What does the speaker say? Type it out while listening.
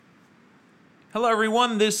Hello,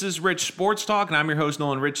 everyone. This is Rich Sports Talk, and I'm your host,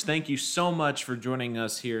 Nolan Rich. Thank you so much for joining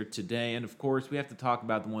us here today. And of course, we have to talk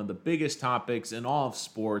about one of the biggest topics in all of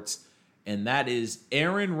sports, and that is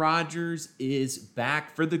Aaron Rodgers is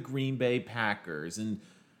back for the Green Bay Packers. And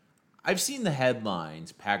I've seen the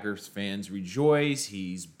headlines. Packers fans rejoice.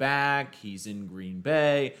 He's back. He's in Green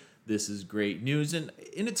Bay. This is great news. And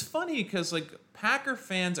it's funny because, Packer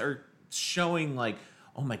fans are showing,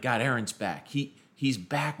 oh my God, Aaron's back. He's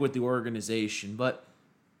back with the organization, but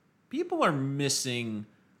people are missing,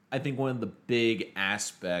 I think, one of the big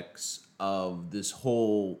aspects of this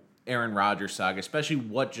whole Aaron Rodgers saga, especially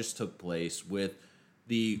what just took place with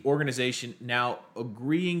the organization now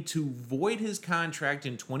agreeing to void his contract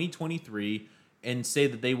in 2023 and say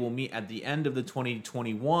that they will meet at the end of the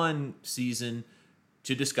 2021 season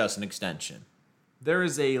to discuss an extension. There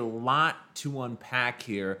is a lot to unpack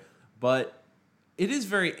here, but it is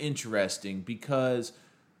very interesting because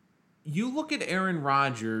you look at Aaron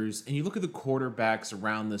Rodgers and you look at the quarterbacks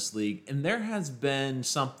around this league, and there has been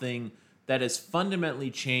something that has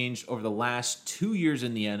fundamentally changed over the last 2 years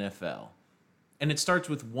in the NFL. And it starts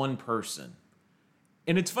with one person.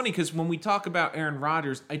 And it's funny because when we talk about Aaron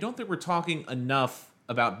Rodgers, I don't think we're talking enough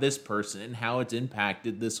about this person and how it's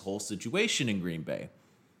impacted this whole situation in Green Bay.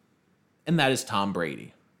 And that is Tom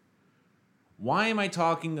Brady. Why am I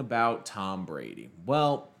talking about Tom Brady?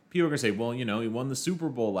 Well, people are going to say, well, he won the Super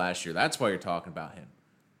Bowl last year. That's why you're talking about him.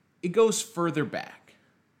 It goes further back.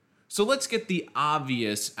 So let's get the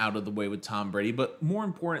obvious out of the way with Tom Brady. But more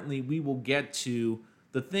importantly, we will get to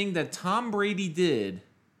the thing that Tom Brady did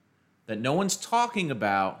that no one's talking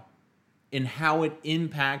about and how it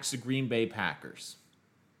impacts the Green Bay Packers.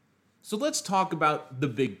 So let's talk about the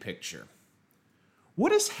big picture.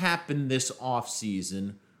 What has happened this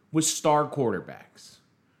offseason with star quarterbacks?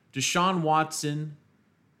 Deshaun Watson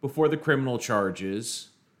before the criminal charges,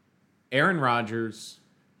 Aaron Rodgers,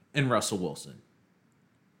 and Russell Wilson.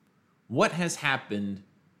 What has happened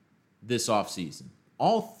this offseason?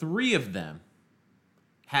 All three of them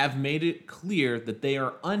have made it clear that they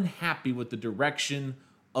are unhappy with the direction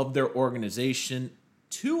of their organization,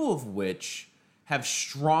 two of which have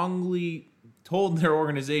strongly told their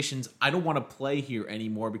organizations, I don't want to play here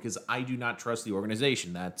anymore because I do not trust the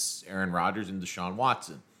organization. That's Aaron Rodgers and Deshaun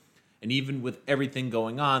Watson. And even with everything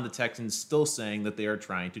going on, the Texans still saying that they are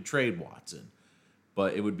trying to trade Watson.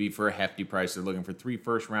 But it would be for a hefty price. They're looking for 3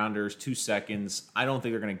 first-rounders, 2 seconds. I don't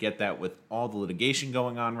think they're going to get that with all the litigation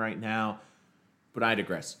going on right now. But I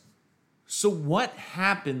digress. So what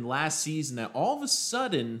happened last season that all of a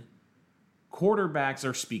sudden quarterbacks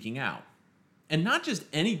are speaking out? And not just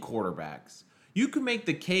any quarterbacks. You could make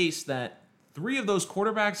the case that 3 of those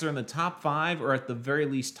quarterbacks are in the top 5 or at the very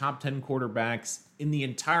least top 10 quarterbacks in the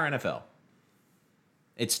entire NFL.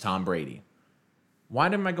 It's Tom Brady. Why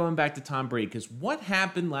am I going back to Tom Brady? Because what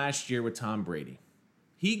happened last year with Tom Brady?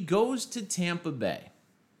 He goes to Tampa Bay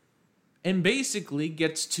and basically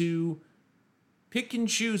gets to pick and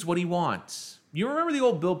choose what he wants. You remember the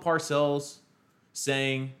old Bill Parcells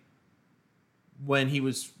saying when he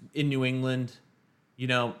was in New England,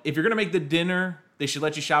 if you're going to make the dinner, they should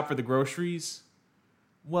let you shop for the groceries.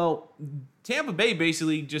 Well, Tampa Bay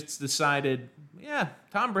basically just decided,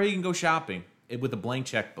 Tom Brady can go shopping with a blank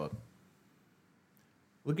checkbook.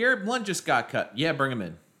 LeGarrette Blount just got cut. Yeah, bring him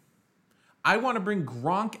in. I want to bring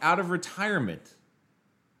Gronk out of retirement.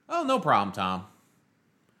 Oh, no problem, Tom.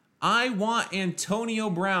 I want Antonio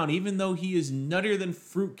Brown, even though he is nuttier than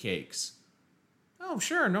fruitcakes. Oh,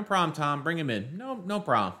 sure, no problem, Tom. Bring him in. No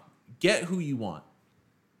problem. Get who you want.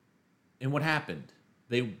 And what happened?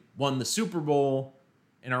 They won the Super Bowl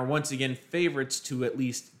and are once again favorites to at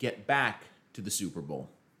least get back to the Super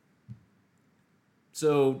Bowl.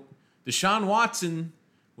 So Deshaun Watson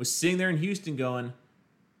was sitting there in Houston going,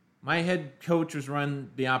 my head coach was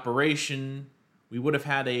running the operation. We would have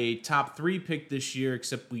had a top 3 pick this year,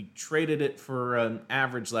 except we traded it for an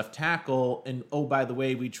average left tackle. And oh, by the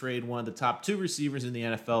way, we traded one of the top 2 receivers in the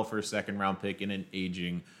NFL for a second-round pick and an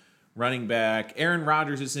aging running back. Aaron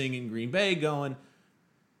Rodgers is sitting in Green Bay going,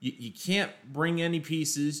 you can't bring any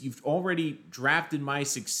pieces. You've already drafted my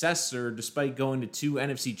successor despite going to 2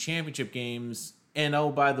 NFC championship games. And oh,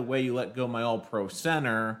 by the way, you let go my all-pro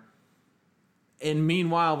center. And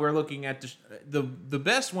meanwhile, we're looking at the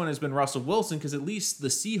best one has been Russell Wilson because at least the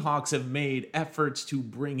Seahawks have made efforts to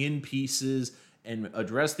bring in pieces and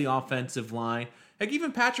address the offensive line. Heck,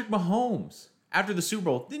 even Patrick Mahomes, after the Super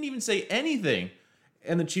Bowl, didn't even say anything.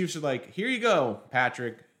 And the Chiefs are like, here you go,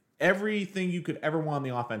 Patrick. Everything you could ever want on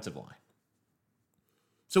the offensive line.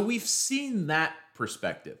 So we've seen that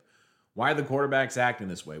perspective. Why are the quarterbacks acting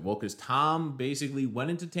this way? Well, because Tom basically went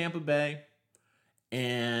into Tampa Bay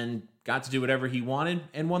and got to do whatever he wanted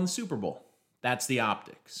and won the Super Bowl. That's the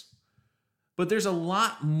optics. But there's a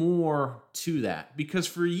lot more to that, because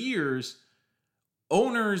for years,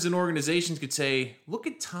 owners and organizations could say, look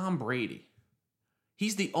at Tom Brady.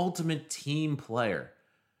 He's the ultimate team player.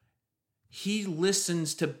 He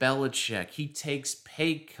listens to Belichick. He takes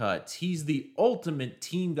pay cuts. He's the ultimate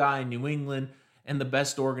team guy in New England and the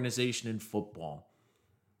best organization in football.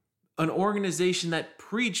 An organization that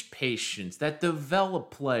preached patience, that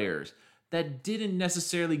developed players, that didn't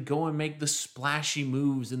necessarily go and make the splashy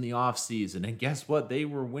moves in the offseason. And guess what? They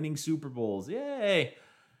were winning Super Bowls. Yay!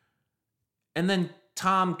 And then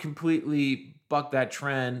Tom completely bucked that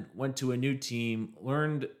trend, went to a new team,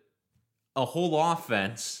 learned a whole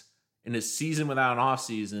offense in a season without an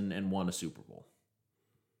offseason, and won a Super Bowl.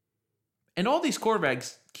 And all these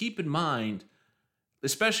quarterbacks, keep in mind,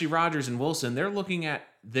 especially Rodgers and Wilson, they're looking at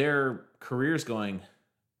their careers going,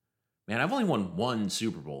 man, I've only won one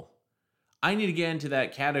Super Bowl. I need to get into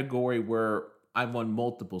that category where I've won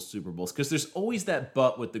multiple Super Bowls, because there's always that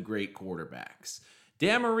but with the great quarterbacks.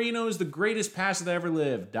 Dan Marino is the greatest passer that ever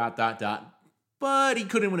lived, ... But he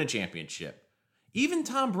couldn't win a championship. Even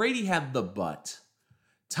Tom Brady had the but.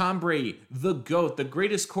 Tom Brady, the GOAT, the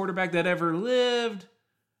greatest quarterback that ever lived, ...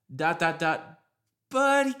 But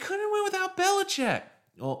he couldn't win without Belichick.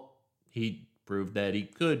 Well, he proved that he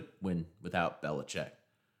could win without Belichick.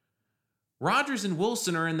 Rodgers and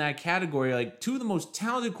Wilson are in that category, like two of the most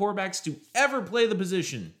talented quarterbacks to ever play the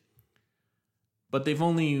position. But they've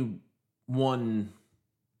only won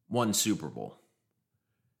one Super Bowl.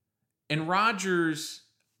 And Rodgers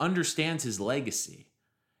understands his legacy.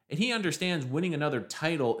 And he understands winning another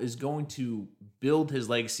title is going to build his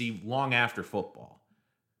legacy long after football.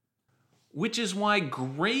 Which is why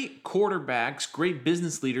great quarterbacks, great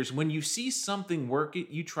business leaders, when you see something work,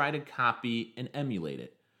 you try to copy and emulate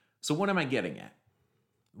it. So what am I getting at?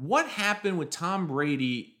 What happened with Tom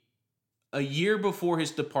Brady a year before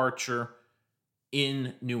his departure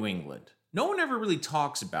in New England? No one ever really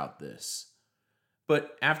talks about this.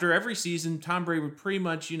 But after every season, Tom Brady would pretty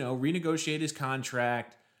much, renegotiate his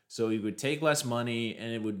contract so he would take less money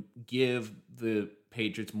and it would give the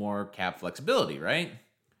Patriots more cap flexibility, right?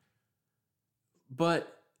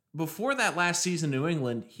 But before that last season in New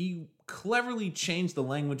England, he cleverly changed the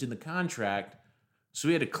language in the contract so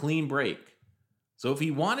he had a clean break. So if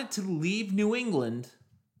he wanted to leave New England,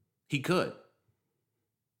 he could.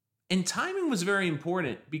 And timing was very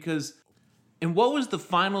important because, and what was the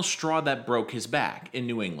final straw that broke his back in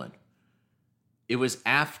New England? It was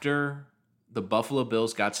after the Buffalo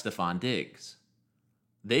Bills got Stephon Diggs.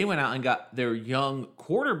 They went out and got their young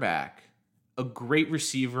quarterback, a great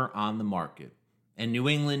receiver on the market. And New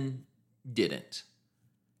England didn't.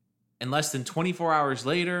 And less than 24 hours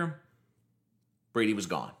later, Brady was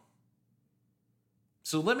gone.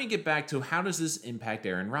 So let me get back to how does this impact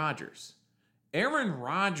Aaron Rodgers? Aaron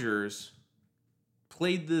Rodgers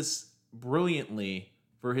played this brilliantly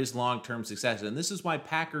for his long-term success. And this is why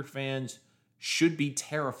Packer fans should be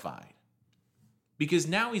terrified. Because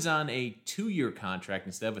now he's on a 2-year contract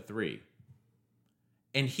instead of a 3.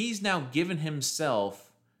 And he's now given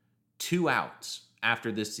himself 2 outs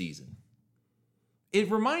after this season.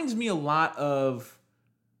 It reminds me a lot of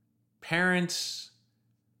parents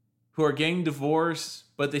who are getting divorced,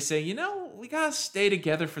 but they say, we gotta stay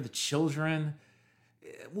together for the children.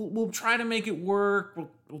 We'll try to make it work.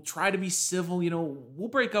 We'll try to be civil. We'll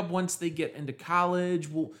break up once they get into college.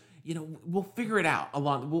 We'll figure it out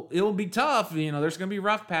it'll be tough. There's gonna be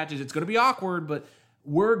rough patches. It's gonna be awkward, but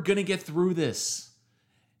we're gonna get through this.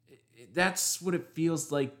 That's what it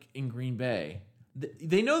feels like in Green Bay.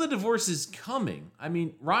 They know the divorce is coming. I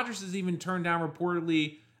mean, Rodgers has even turned down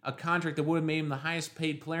reportedly a contract that would have made him the highest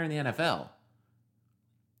paid player in the NFL.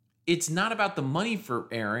 It's not about the money for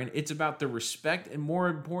Aaron. It's about the respect and, more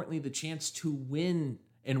importantly, the chance to win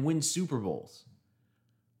and win Super Bowls.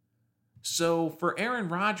 So for Aaron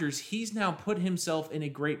Rodgers, he's now put himself in a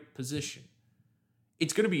great position.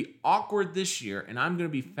 It's going to be awkward this year, and I'm going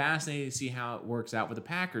to be fascinated to see how it works out with the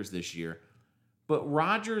Packers this year. But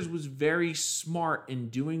Rodgers was very smart in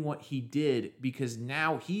doing what he did because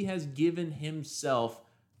now he has given himself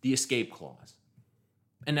the escape clause.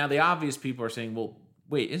 And now the obvious people are saying, well,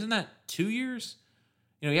 wait, isn't that 2 years?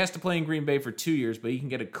 He has to play in Green Bay for 2 years, but he can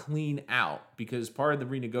get a clean out because part of the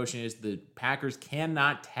renegotiation is the Packers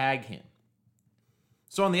cannot tag him.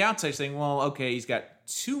 So on the outside saying, well, okay, he's got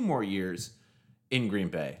 2 more years in Green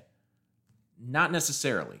Bay. Not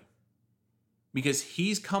necessarily. Because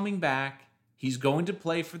he's coming back. He's going to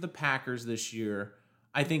play for the Packers this year.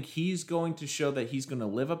 I think he's going to show that he's going to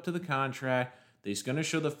live up to the contract. That he's going to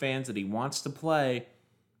show the fans that he wants to play.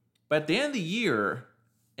 But at the end of the year,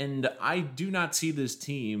 and I do not see this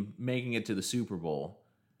team making it to the Super Bowl,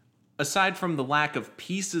 aside from the lack of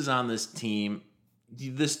pieces on this team,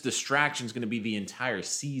 this distraction is going to be the entire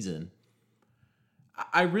season.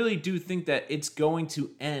 I really do think that it's going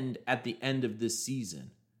to end at the end of this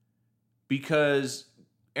season, because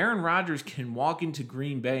Aaron Rodgers can walk into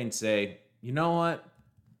Green Bay and say, you know what?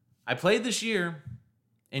 I played this year,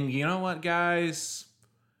 and you know what, guys?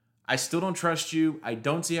 I still don't trust you. I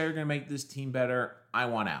don't see how you're going to make this team better. I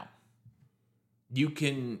want out. You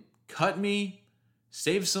can cut me,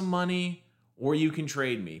 save some money, or you can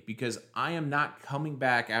trade me, because I am not coming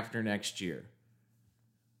back after next year.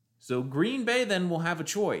 So Green Bay then will have a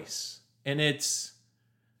choice. And it's,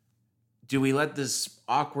 do we let this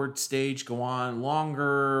awkward stage go on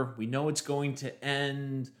longer? We know it's going to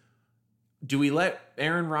end. Do we let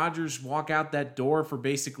Aaron Rodgers walk out that door for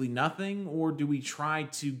basically nothing? Or do we try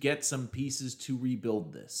to get some pieces to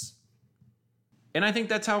rebuild this? And I think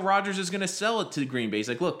that's how Rodgers is going to sell it to Green Bay. He's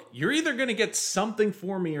like, look, you're either going to get something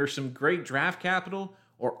for me or some great draft capital,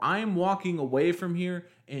 or I'm walking away from here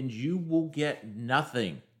and you will get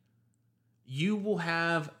nothing. You will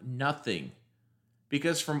have nothing.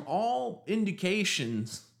 Because from all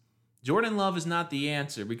indications, Jordan Love is not the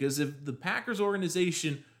answer. Because if the Packers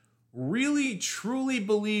organization really, truly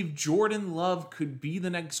believed Jordan Love could be the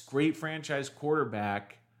next great franchise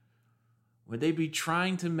quarterback, would they be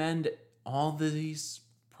trying to mend all these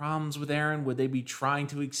problems with Aaron? Would they be trying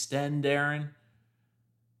to extend Aaron?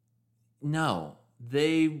 No.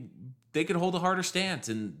 They could hold a harder stance,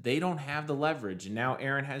 and they don't have the leverage. And now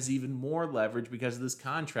Aaron has even more leverage because of this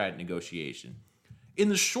contract negotiation. In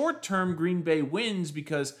the short term, Green Bay wins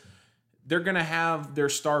because they're going to have their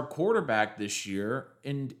star quarterback this year.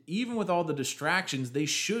 And even with all the distractions, they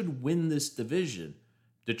should win this division.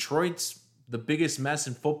 Detroit's the biggest mess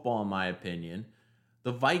in football, in my opinion.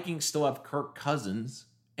 The Vikings still have Kirk Cousins,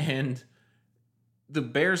 and the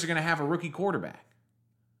Bears are going to have a rookie quarterback.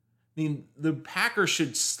 I mean, the Packers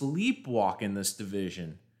should sleepwalk in this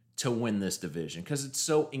division to win this division because it's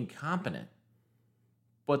so incompetent.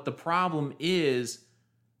 But the problem is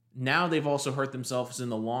now they've also hurt themselves in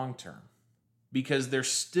the long term because they're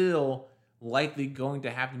still likely going to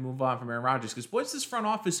have to move on from Aaron Rodgers. Because what's this front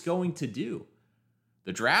office going to do?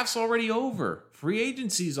 The draft's already over. Free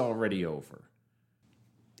agency's already over.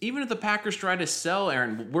 Even if the Packers try to sell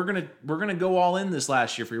Aaron, we're gonna go all in this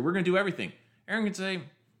last year for you. We're gonna do everything. Aaron could say,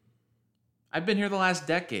 I've been here the last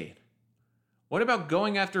decade. What about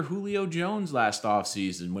going after Julio Jones last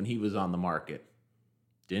offseason when he was on the market?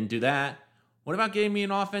 Didn't do that. What about getting me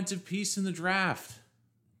an offensive piece in the draft?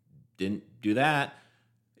 Didn't do that.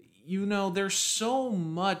 You know, there's so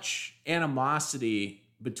much animosity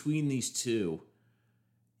between these two.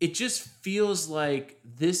 It just feels like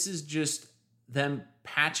this is just them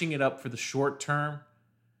patching it up for the short term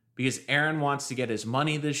because Aaron wants to get his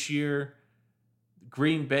money this year.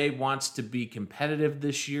 Green Bay wants to be competitive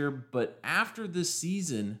this year. But after this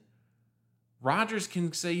season, Rodgers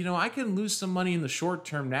can say, you know, I can lose some money in the short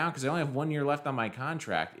term now because I only have 1 year left on my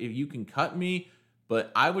contract. If you can cut me, but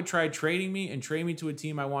I would try trading me and trade me to a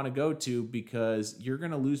team I want to go to because you're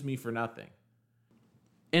going to lose me for nothing.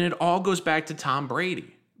 And it all goes back to Tom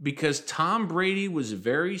Brady because Tom Brady was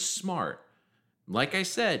very smart. Like I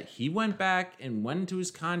said, he went back and went into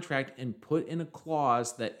his contract and put in a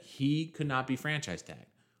clause that he could not be franchise tagged.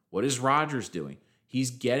 What is Rodgers doing?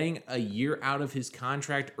 He's getting a year out of his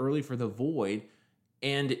contract early for the void,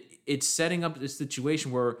 and it's setting up this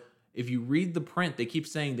situation where if you read the print, they keep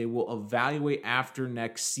saying they will evaluate after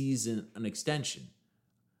next season an extension.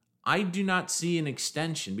 I do not see an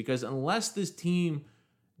extension because unless this team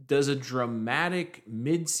does a dramatic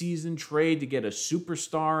midseason trade to get a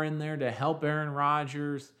superstar in there to help Aaron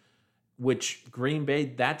Rodgers, which Green Bay,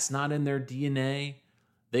 that's not in their DNA.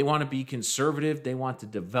 They want to be conservative. They want to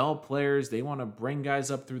develop players. They want to bring guys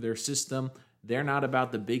up through their system. They're not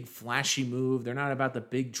about the big flashy move. They're not about the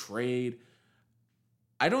big trade.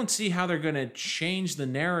 I don't see how they're going to change the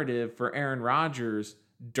narrative for Aaron Rodgers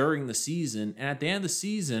during the season. And at the end of the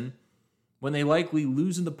season, when they likely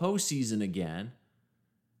lose in the postseason again,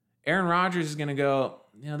 Aaron Rodgers is going to go,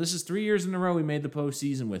 you know, this is 3 years in a row we made the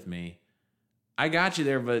postseason with me. I got you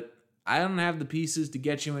there, but I don't have the pieces to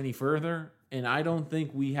get you any further. And I don't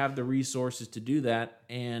think we have the resources to do that.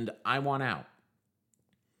 And I want out.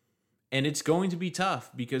 And it's going to be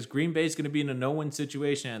tough because Green Bay is going to be in a no-win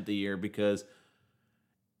situation at the year because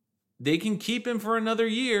they can keep him for another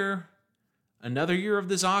year of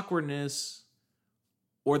this awkwardness,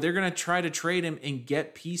 or they're going to try to trade him and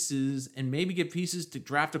get pieces and maybe get pieces to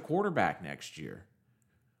draft a quarterback next year,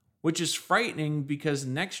 which is frightening because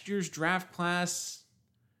next year's draft class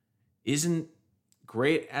isn't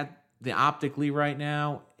great at the optically right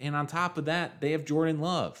now. And on top of that, they have Jordan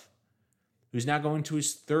Love, who's now going to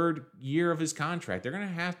his third year of his contract. They're going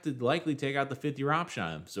to have to likely take out the fifth-year option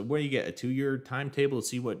on him. So what do you get, a 2-year timetable to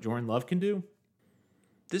see what Jordan Love can do?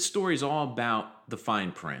 This story is all about the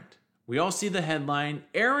fine print. We all see the headline,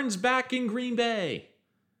 Aaron's back in Green Bay.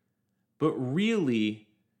 But really,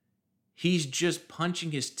 he's just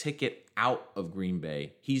punching his ticket out of Green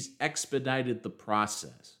Bay. He's expedited the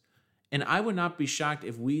process. And I would not be shocked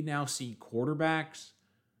if we now see quarterbacks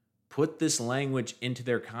put this language into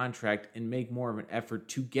their contract and make more of an effort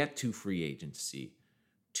to get to free agency,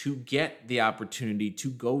 to get the opportunity to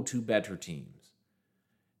go to better teams.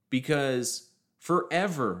 Because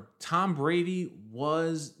forever, Tom Brady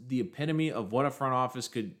was the epitome of what a front office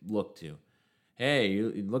could look to. Hey,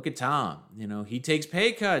 look at Tom. He takes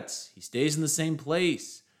pay cuts. He stays in the same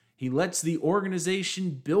place. He lets the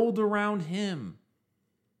organization build around him.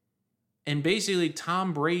 And basically,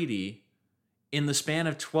 Tom Brady, in the span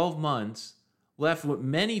of 12 months, left what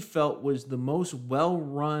many felt was the most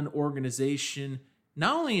well-run organization,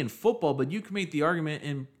 not only in football, but you can make the argument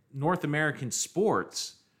in North American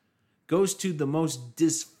sports, goes to the most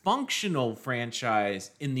dysfunctional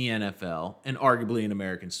franchise in the NFL and arguably in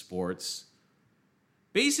American sports,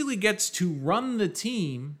 basically gets to run the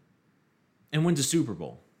team and wins a Super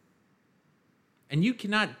Bowl. And you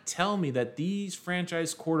cannot tell me that these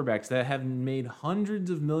franchise quarterbacks that have made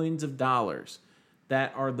hundreds of millions of dollars,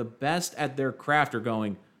 that are the best at their craft, are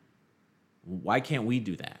going, why can't we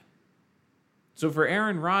do that? So for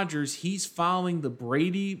Aaron Rodgers, he's following the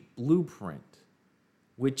Brady blueprint,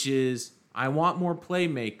 which is, I want more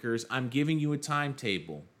playmakers. I'm giving you a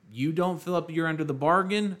timetable. You don't fill up your end of the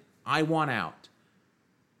bargain. I want out.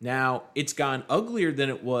 Now, it's gotten uglier than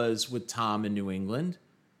it was with Tom in New England,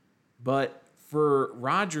 but for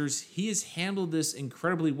Rodgers, he has handled this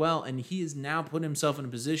incredibly well, and he has now put himself in a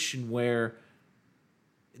position where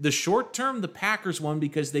the short term, the Packers won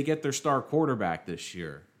because they get their star quarterback this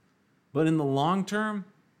year. But in the long term,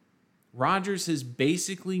 Rodgers has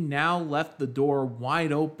basically now left the door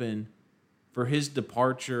wide open for his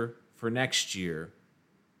departure for next year.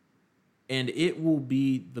 And it will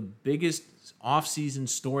be the biggest offseason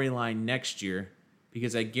storyline next year,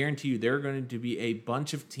 because I guarantee you there are going to be a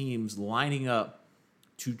bunch of teams lining up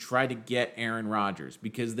to try to get Aaron Rodgers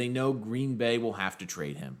because they know Green Bay will have to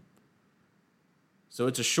trade him. So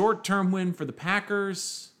it's a short-term win for the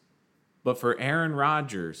Packers, but for Aaron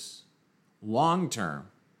Rodgers, long-term,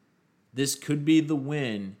 this could be the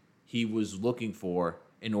win he was looking for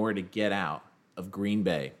in order to get out of Green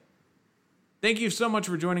Bay. Thank you so much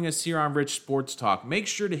for joining us here on Rich Sports Talk. Make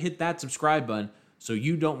sure to hit that subscribe button so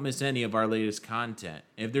you don't miss any of our latest content.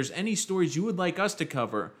 If there's any stories you would like us to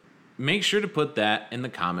cover, make sure to put that in the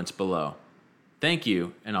comments below. Thank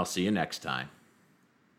you, and I'll see you next time.